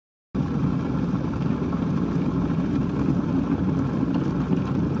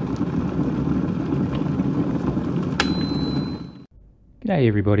Hey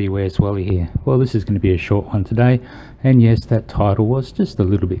everybody, where's Wally here? Well, this is going to be a short one today, and yes, that title was just a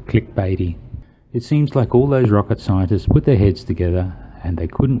little bit clickbaity. It seems like all those rocket scientists put their heads together and they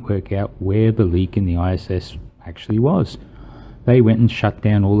couldn't work out where the leak in the ISS actually was. They went and shut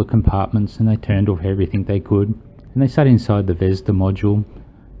down all the compartments and they turned off everything they could, and they sat inside the VESDA module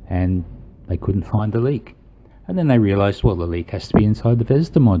and they couldn't find the leak. And then they realized, well, the leak has to be inside the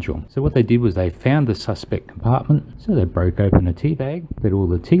VESDA module. So what they did was they found the suspect compartment, so they broke open a tea bag, let all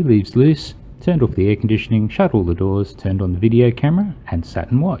the tea leaves loose, turned off the air conditioning, shut all the doors, turned on the video camera, and sat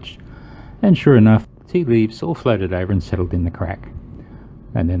and watched. And sure enough, the tea leaves all floated over and settled in the crack.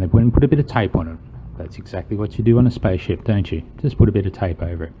 And then they went and put a bit of tape on it. That's exactly what you do on a spaceship, don't you? Just put a bit of tape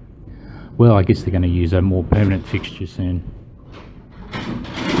over it. Well, I guess they're going to use a more permanent fixture soon.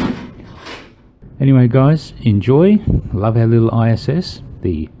 Anyway guys, enjoy, love our little ISS,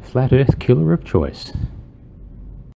 the flat earth killer of choice.